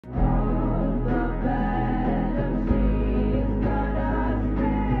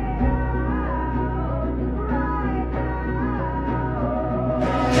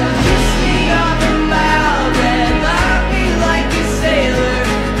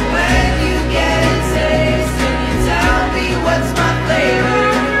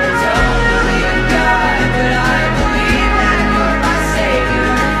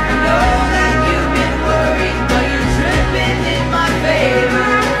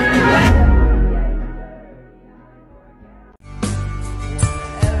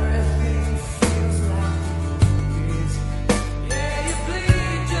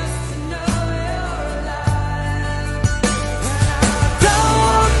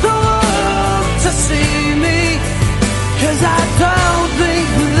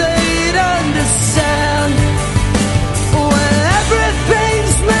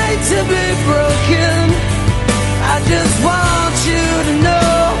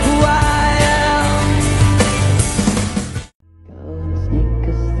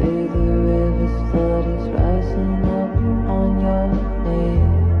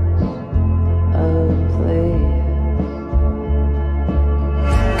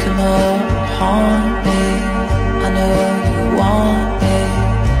haunt me. I know you want me.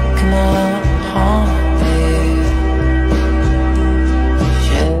 Come on, haunt me.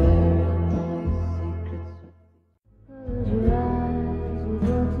 Share my secrets. Close your eyes with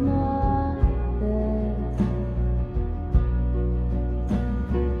what's not there.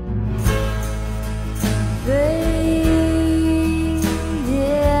 Fade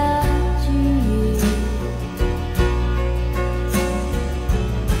out to you.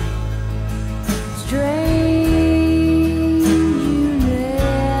 Strange you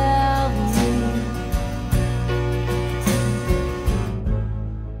never knew.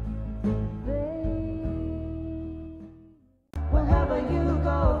 Wherever you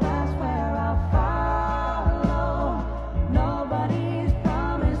go, that's where I'll follow. Nobody's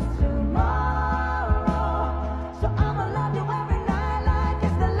promised tomorrow, so I'ma love you every night like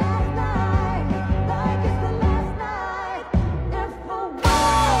it's the last night, like it's the last night. If the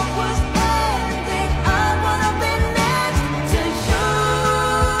world was ending, I wanna be next to you.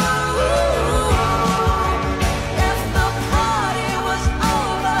 If the party was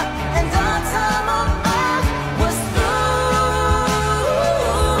over and our time on earth was through,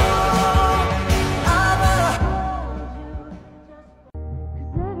 I wanna hold you.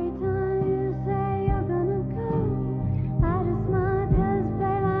 'Cause every time you say you're gonna go, I just smile 'cause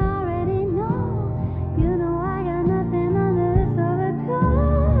babe, I already know. You know I got nothing under this other coat.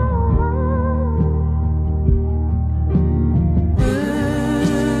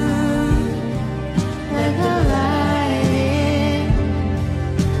 Let the light in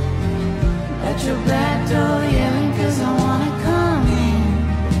at your back door, yelling 'cause I wanna come in.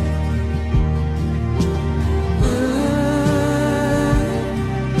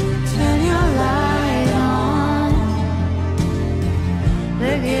 Turn your light on.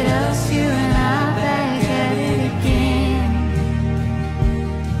 Look at us, you and I, back at it again.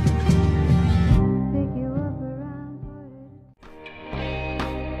 Pick you up around.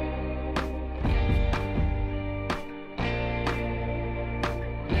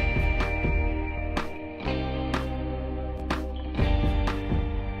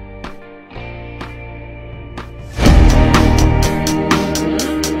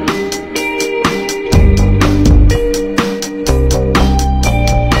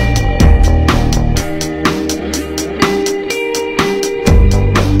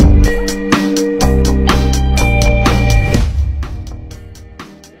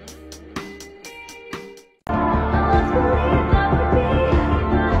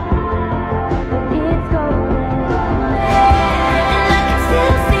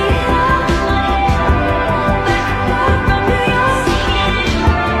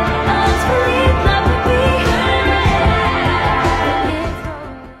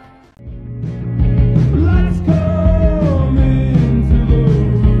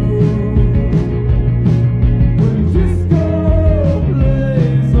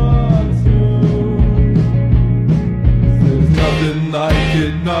 Like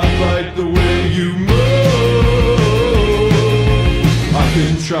it, not like the way you move. I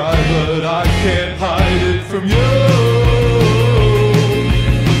can try, but I can't hide it from you.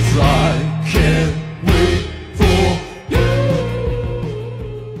 'Cause I can't wait for you.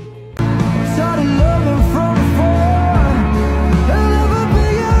 Started loving from afar. I'll never be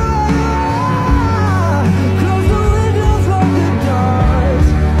alone. Close the windows, lock the doors.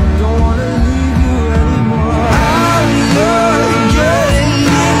 Don't wanna leave you anymore. I love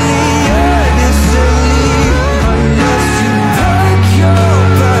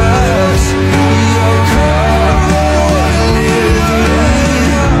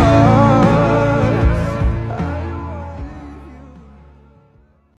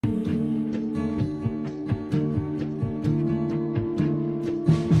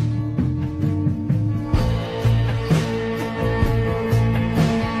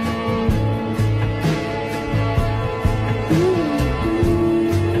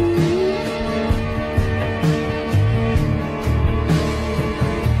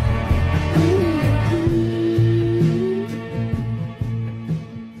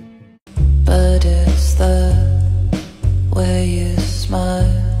But it's the way you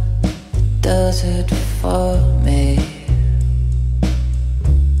smile does it for me.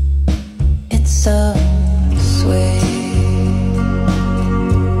 It's so sweet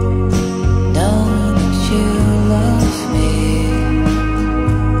knowing that you love me,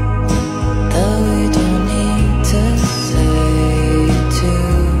 though we don't need to say to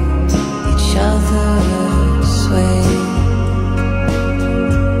each other sweet.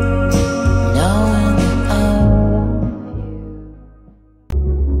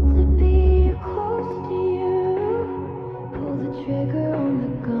 Trigger on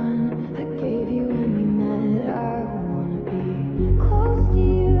the gun that gave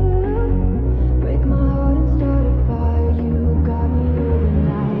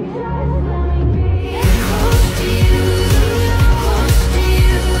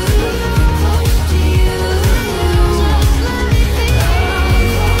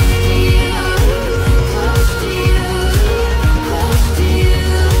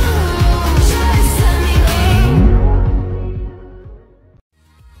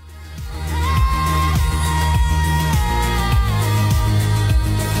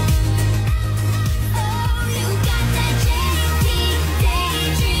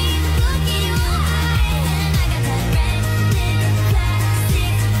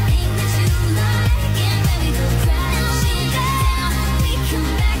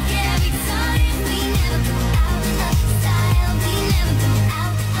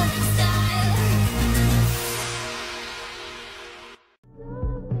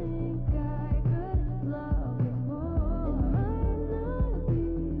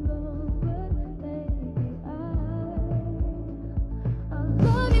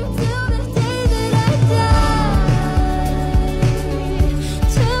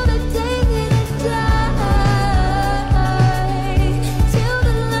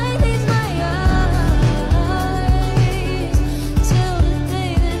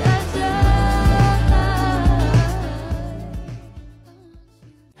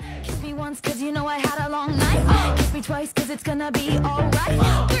me once cause you know I had a long night. Kiss me twice cause it's gonna be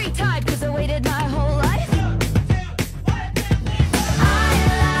alright. 3 times cause I waited my whole life.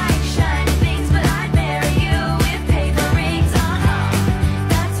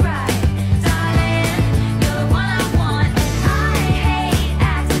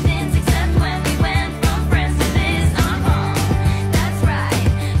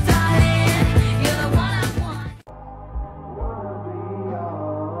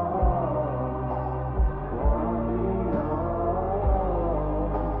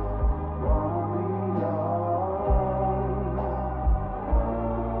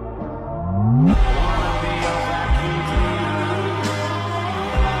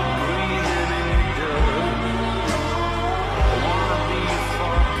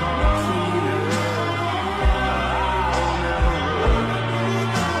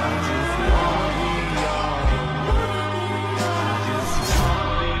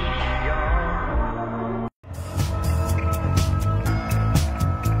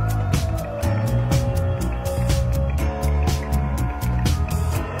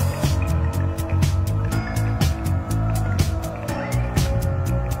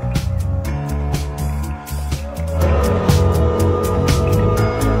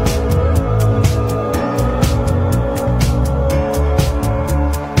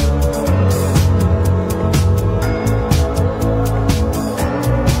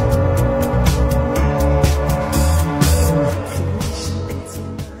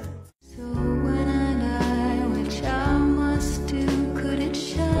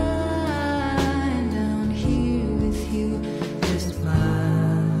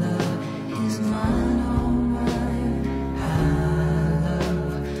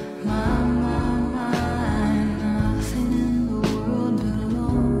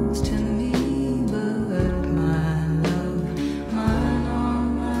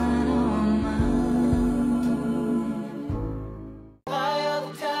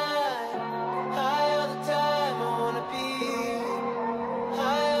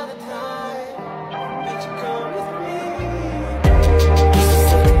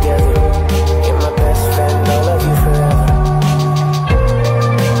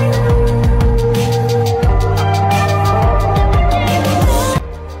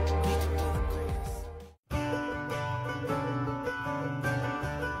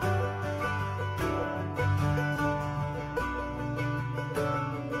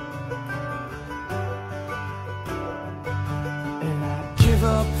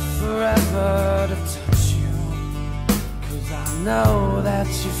 Up forever to touch you, cause I know that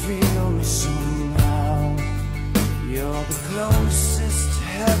you feel me somehow. You're the closest to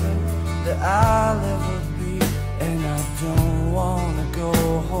heaven that I'll ever be, and I don't wanna go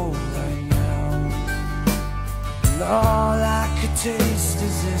home right now. And all I could taste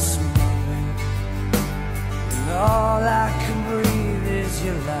is this moment, and all I can breathe is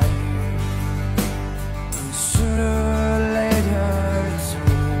your light. And sooner or later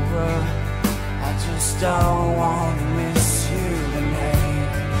I just don't want to miss you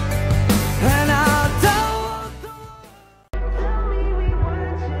tonight. And I don't tell me we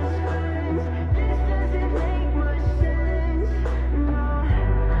weren't just friends. This doesn't make much sense. No,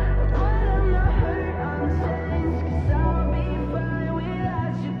 when I'm not hurt, I'm tense, cause I'll be fine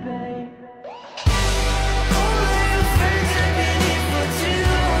without you, babe. All my friends have been here for too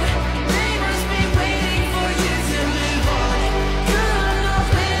long. They must be waiting for you to move on. Girl, I'm not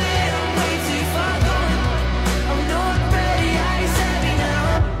living, I'm way too far gone. I'm not ready, eyes heavy now.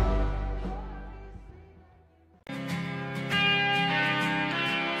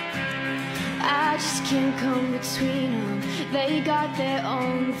 I just can't come between them. They got their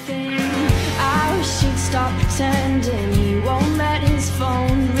own thing. I wish he'd stop pretending. He won't let his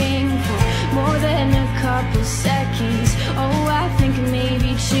phone ring for more than a couple seconds. Oh, I think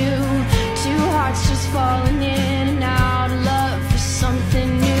maybe two hearts just falling in and out of love for something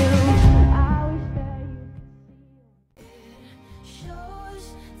new. I wish that you could see shows.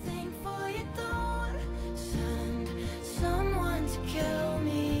 Thankful you don't send someone to kill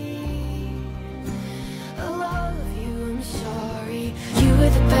me. I love you, I'm sorry. You were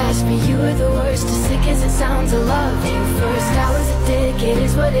the best, but you were the worst. As sick as it sounds, I loved you first. I was a dick, it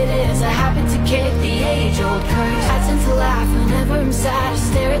is what it is. I happened to kick the age-old curse. I tend to laugh whenever I'm sad. I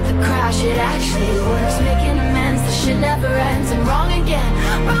stare at the crash, it actually works. Making amends, the shit never ends. I'm wrong again,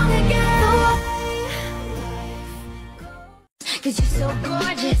 wrong again. The way life goes, cause you're so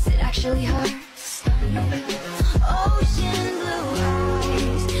gorgeous, it actually hurts. Ocean blue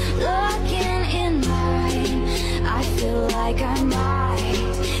eyes, looking in mine. I feel like I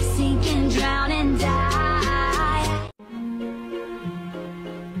might sink and drown and die.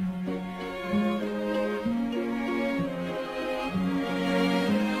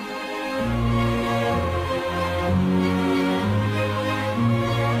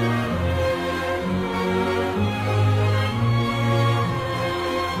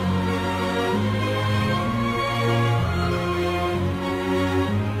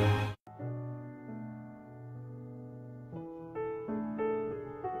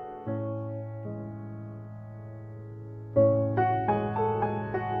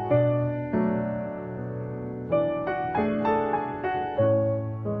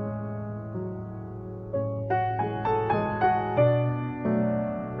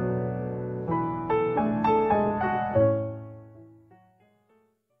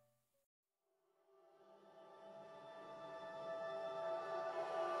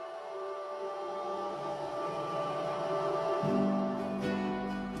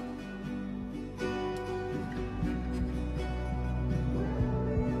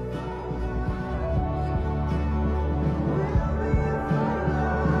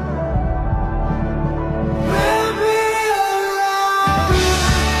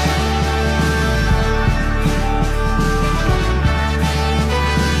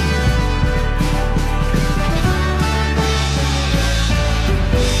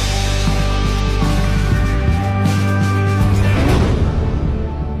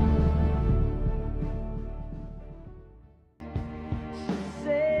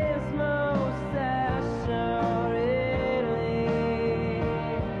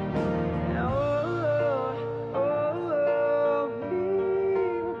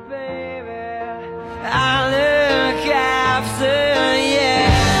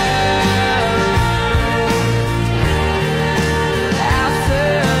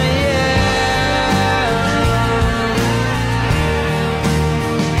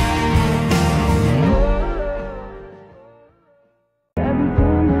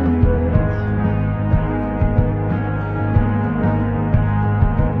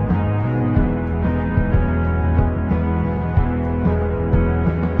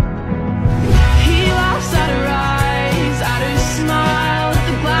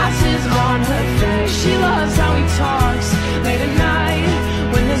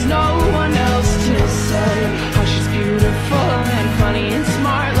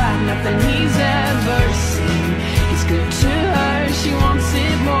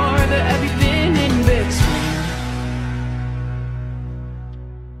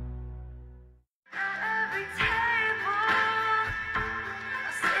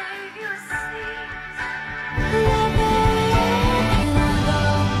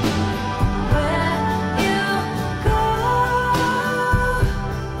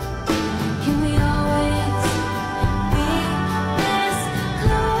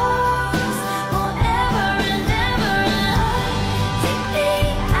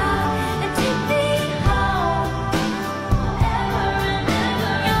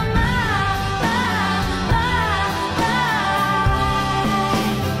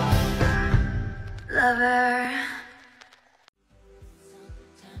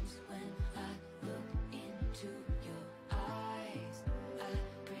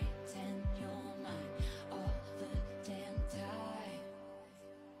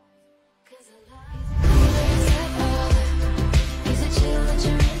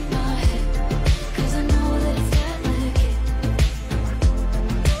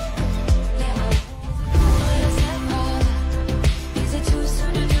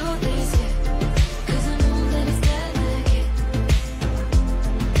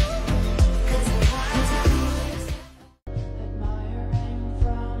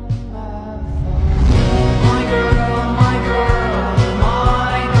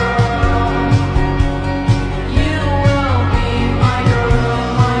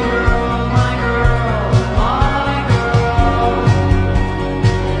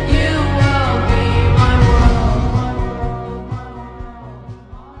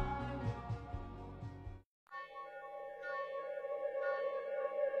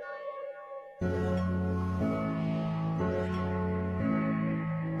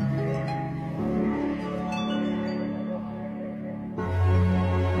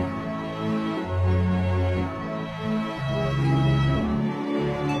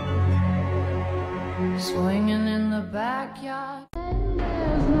 swinging in the backyard. And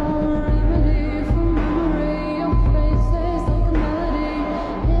there's no remedy for memory. Your face is like a melody.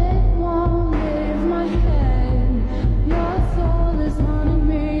 It won't leave my head. Your soul is haunting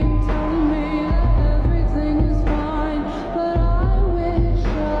me, telling me that everything is fine, but I wish I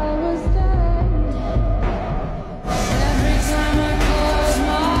was dead. Every time I close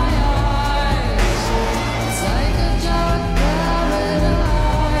my eyes, it's like a dark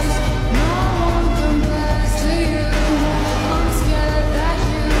paradise. No one compares to you. I'm scared that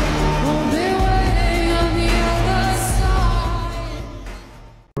you won't be waiting on the other side.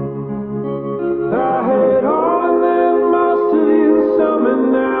 I had all and then most of you, some and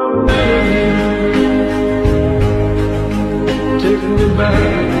now none of you. Take me back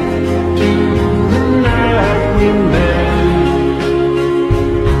to the night we met.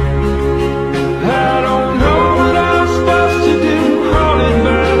 I don't know what I'm supposed to do, crawling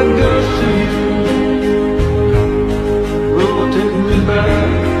by the ghost of you. Oh, take me back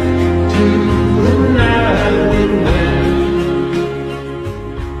to the night we met.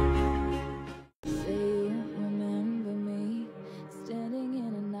 Say you remember me, standing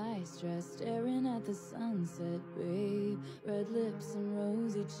in a nice dress, staring at the sunset, babe. Red lips and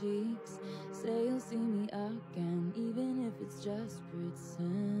rosy cheeks. Say you'll see me again, even if it's just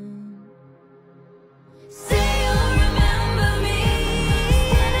pretend.